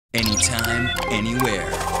Anytime,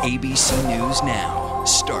 anywhere. ABC News Now.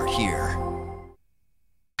 Start here.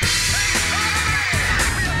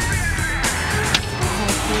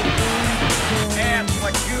 Ask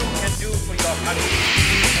what you can do for your country.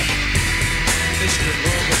 Mr.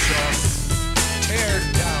 Gorbachev, tear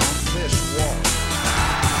down this wall.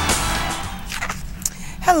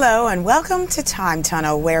 Hello and welcome to Time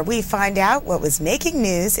Tunnel, where we find out what was making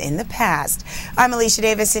news in the past. I'm Alicia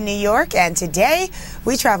Davis in New York, and today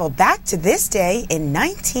we travel back to this day in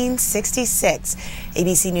 1966.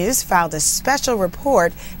 ABC News filed a special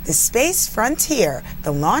report, The Space Frontier,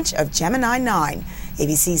 the launch of Gemini 9.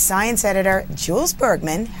 ABC science editor Jules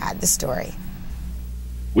Bergman had the story.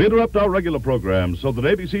 We interrupt our regular program so that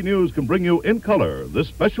ABC News can bring you in color this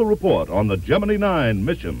special report on the Gemini 9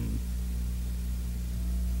 mission.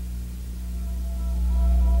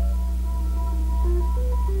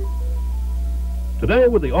 Today,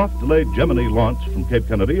 with the oft-delayed Gemini launch from Cape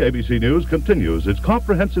Kennedy, ABC News continues its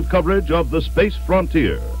comprehensive coverage of the space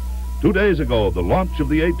frontier. 2 days ago, the launch of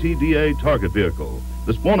the ATDA target vehicle.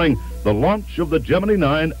 This morning, the launch of the Gemini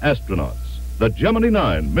 9 astronauts. The Gemini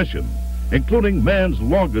 9 mission, including man's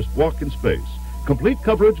longest walk in space. Complete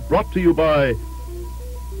coverage brought to you by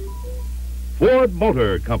Ford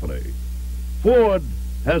Motor Company. Ford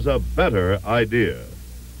has a better idea.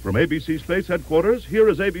 From ABC Space Headquarters, here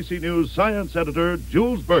is ABC News science editor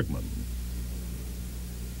Jules Bergman.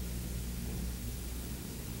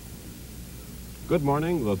 Good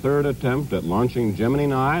morning. The third attempt at launching Gemini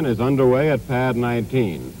 9 is underway at Pad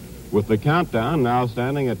 19, with the countdown now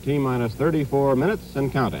standing at T-minus 34 minutes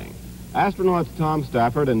and counting. Astronauts Tom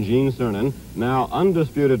Stafford and Gene Cernan, now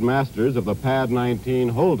undisputed masters of the Pad 19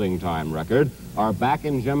 holding time record, are back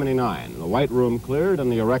in Gemini 9, the white room cleared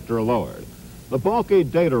and the erector lowered. The bulky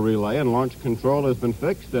data relay and launch control has been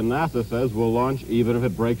fixed, and NASA says will launch even if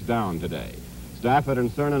it breaks down today. Stafford and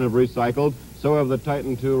Cernan have recycled, so have the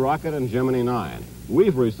Titan II rocket and Gemini 9.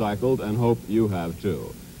 We've recycled and hope you have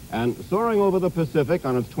too. And soaring over the Pacific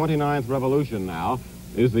on its 29th revolution now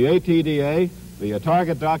is the ATDA, the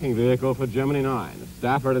target docking vehicle for Gemini 9.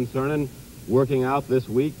 Stafford and Cernan working out this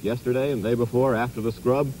week, yesterday and the day before after the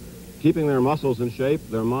scrub, keeping their muscles in shape,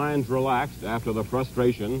 their minds relaxed after the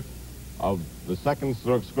frustration of the second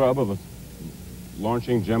scrub of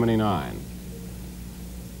launching Gemini 9.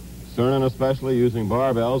 Cernan especially using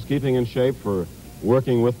barbells, keeping in shape for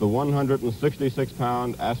working with the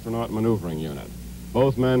 166-pound astronaut maneuvering unit.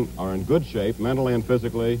 Both men are in good shape, mentally and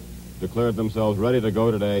physically, declared themselves ready to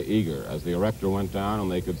go today, eager, as the erector went down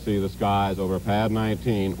and they could see the skies over Pad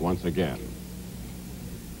 19 once again.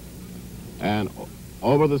 And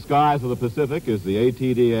over the skies of the Pacific is the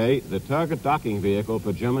ATDA, the target docking vehicle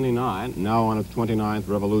for Gemini 9, now on its 29th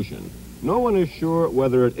revolution. No one is sure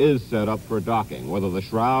whether it is set up for docking, whether the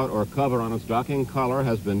shroud or cover on its docking collar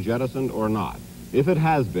has been jettisoned or not. If it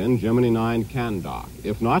has been, Gemini 9 can dock.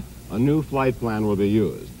 If not, a new flight plan will be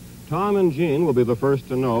used. Tom and Gene will be the first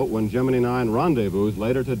to know when Gemini 9 rendezvous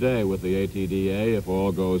later today with the ATDA if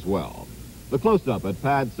all goes well. The close-up at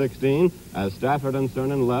Pad 16 as Stafford and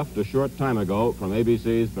Cernan left a short time ago from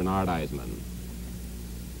ABC's Bernard Eisman.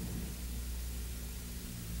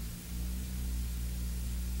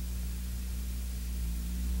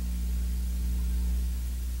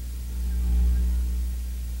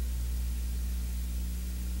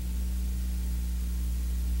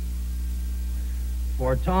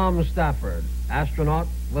 For Tom Stafford, astronaut,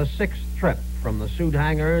 the sixth trip from the suit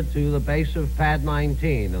hangar to the base of Pad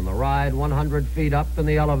 19 and the ride 100 feet up in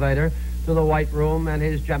the elevator to the White Room and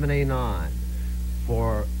his Gemini 9.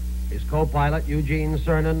 For his co-pilot, Eugene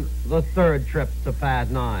Cernan, the third trip to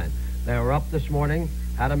Pad 9. They were up this morning,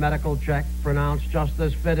 had a medical check, pronounced just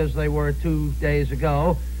as fit as they were 2 days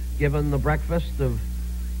ago, given the breakfast of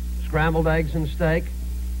scrambled eggs and steak.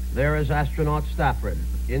 There is astronaut Stafford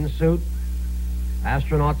in suit,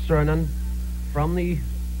 astronaut Cernan from the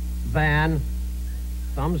van,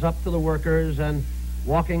 thumbs up to the workers, and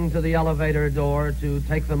walking to the elevator door to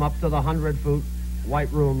take them up to the 100-foot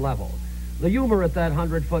White Room level. The humor at that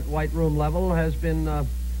 100-foot White Room level has been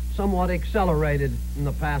somewhat accelerated in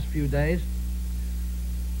the past few days.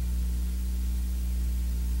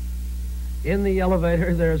 In the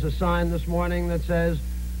elevator, there's a sign this morning that says,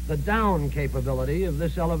 "The down capability of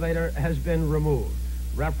this elevator has been removed."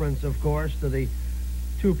 Reference, of course, to the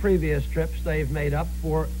 2 previous trips they've made up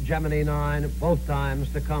for Gemini 9, both times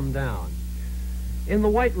to come down. In the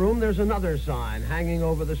White Room, there's another sign hanging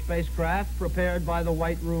over the spacecraft prepared by the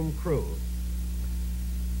White Room crew.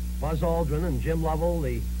 Buzz Aldrin and Jim Lovell,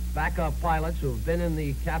 the backup pilots who have been in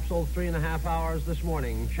the capsule 3.5 hours this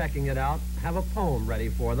morning checking it out, have a poem ready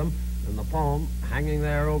for them. And the poem, hanging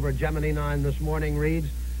there over Gemini 9 this morning, reads,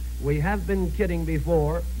 We have been kidding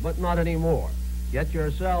before, but not anymore. Get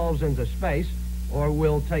yourselves into space, or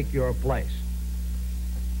we'll take your place.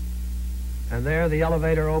 And there the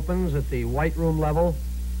elevator opens at the White Room level,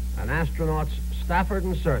 and astronauts Stafford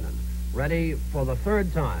and Cernan, ready for the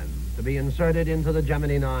third time to be inserted into the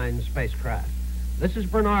Gemini 9 spacecraft. This is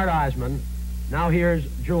Bernard Eisman. Now here's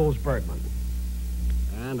Jules Bergman.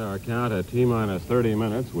 And our count at T-minus 30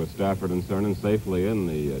 minutes with Stafford and Cernan safely in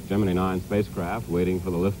the Gemini 9 spacecraft, waiting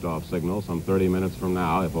for the liftoff signal some 30 minutes from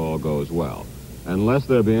now if all goes well. Unless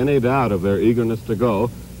there be any doubt of their eagerness to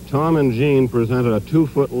go, Tom and Jean presented a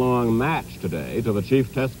 2-foot-long match today to the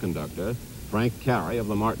chief test conductor, Frank Carey of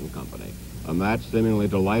the Martin Company. A match seemingly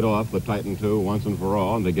to light off the Titan II once and for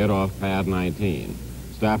all and to get off Pad 19.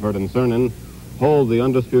 Stafford and Cernan hold the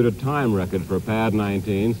undisputed time record for Pad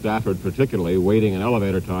 19, Stafford particularly waiting an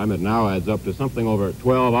elevator time that now adds up to something over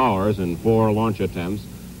 12 hours in 4 launch attempts,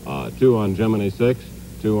 2 on Gemini 6,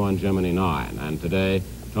 2 on Gemini 9. And today,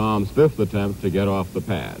 Tom's 5th attempt to get off the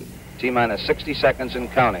pad. T-minus 60 seconds and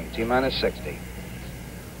counting. T-minus 60.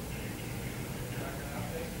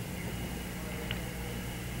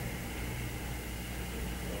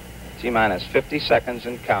 T-minus 50 seconds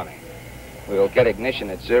and counting. We will get ignition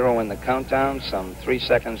at 0 in the countdown. Some 3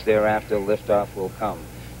 seconds thereafter, liftoff will come.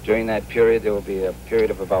 During that period, there will be a period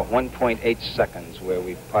of about 1.8 seconds where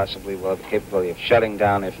we possibly will have the capability of shutting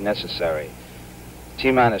down if necessary.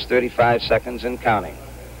 T-minus 35 seconds and counting.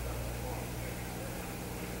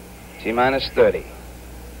 T-minus 30.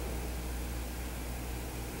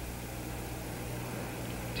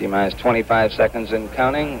 T-minus 25 seconds and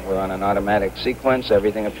counting. We're on an automatic sequence.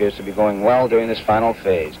 Everything appears to be going well during this final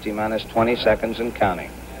phase. T-minus 20 seconds and counting.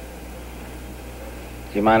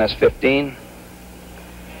 T-minus 15.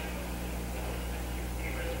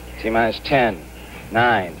 T-minus 10,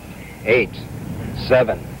 9, 8,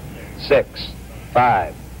 7, 6,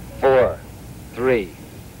 5, 4, 3,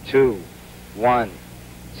 2, 1,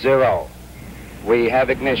 0. We have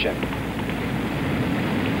ignition.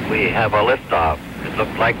 We have a liftoff. It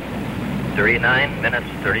looked like 39 minutes,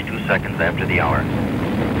 32 seconds after the hour.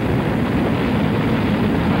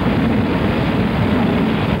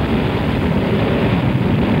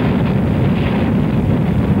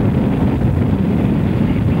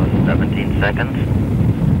 Plus 17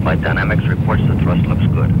 seconds. Flight Dynamics reports the thrust looks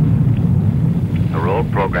good. The roll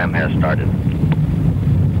program has started.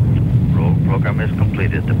 Roll program is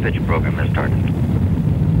completed. The pitch program has started.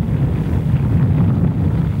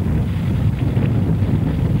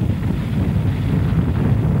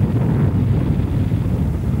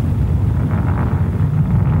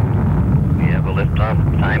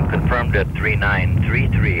 Time confirmed at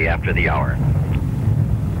 3933 after the hour.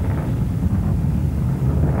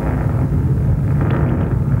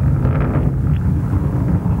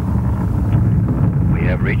 We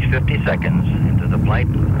have reached 50 seconds into the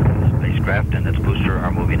flight. The spacecraft and its booster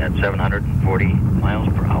are moving at 740 miles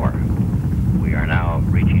per hour. We are now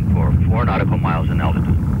reaching for 4 nautical miles in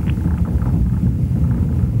altitude.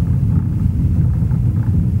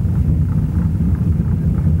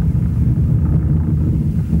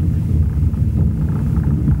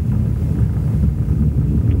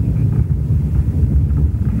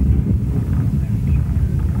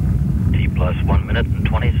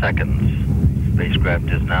 Seconds. Spacecraft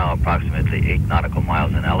is now approximately 8 nautical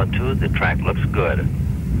miles in altitude. The track looks good.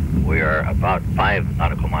 We are about 5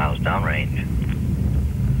 nautical miles downrange.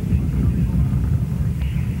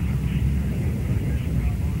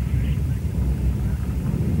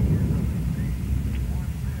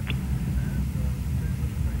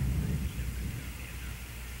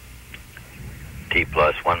 T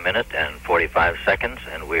plus 1 minute and 45 seconds,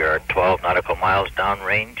 and we are 12 nautical miles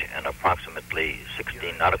downrange and approximately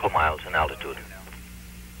 16 nautical miles in altitude.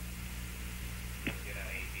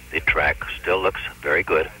 The track still looks very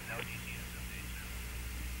good.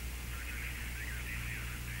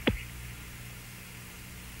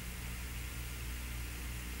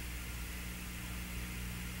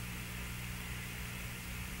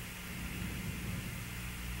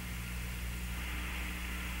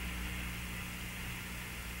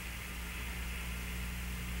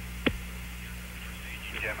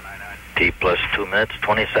 T plus 2 minutes,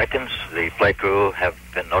 20 seconds. The flight crew have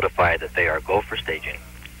been notified that they are go for staging.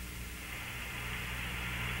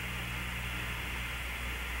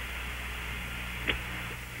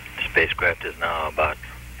 The spacecraft is now about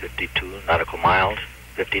 52 nautical miles,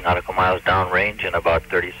 50 nautical miles downrange, and about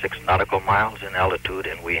 36 nautical miles in altitude,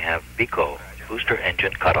 and we have BECO, booster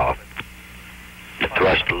engine cutoff. The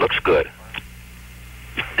thrust looks good.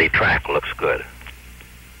 The track looks good.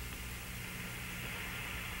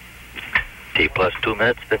 T plus 2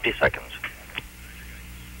 minutes, 50 seconds.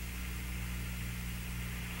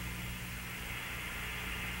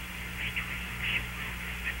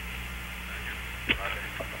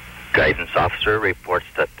 Guidance officer reports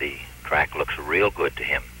that the track looks real good to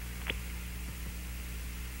him.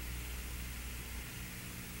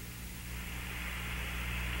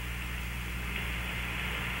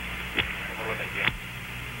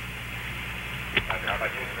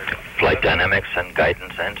 Flight dynamics and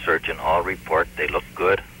guidance and surgeon all report they look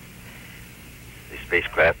good. The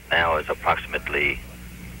spacecraft now is approximately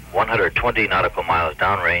 120 nautical miles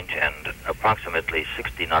downrange and approximately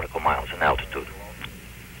 60 nautical miles in altitude.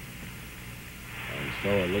 And so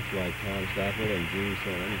it looks like Tom Stafford and Gene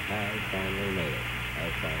Cernan have finally made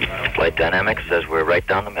it. Flight dynamics says we're right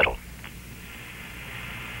down the middle.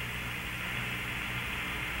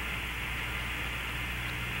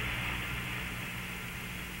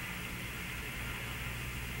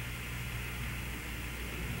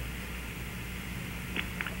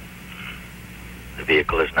 The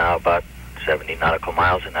vehicle is now about 70 nautical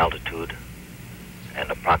miles in altitude and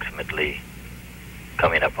approximately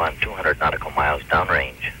coming up on 200 nautical miles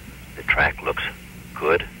downrange. The track looks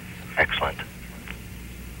good, excellent.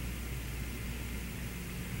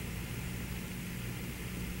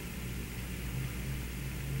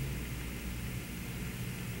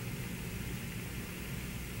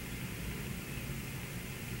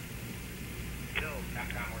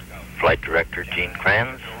 Flight Director Gene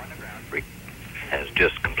Kranz has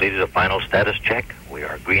just completed a final status check. We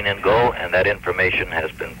are green and go, and that information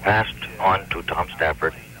has been passed on to Tom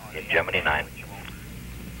Stafford in Gemini 9.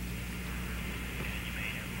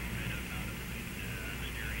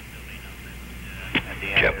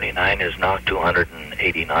 Gemini 9 is now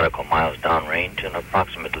 280 nautical miles downrange and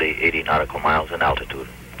approximately 80 nautical miles in altitude.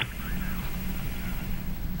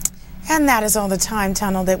 And that is all the time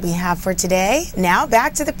tunnel that we have for today. Now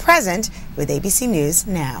back to the present with ABC News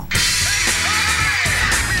Now.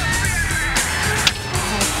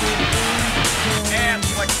 And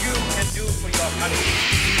what you can do for your country.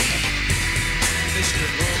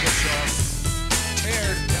 Mr.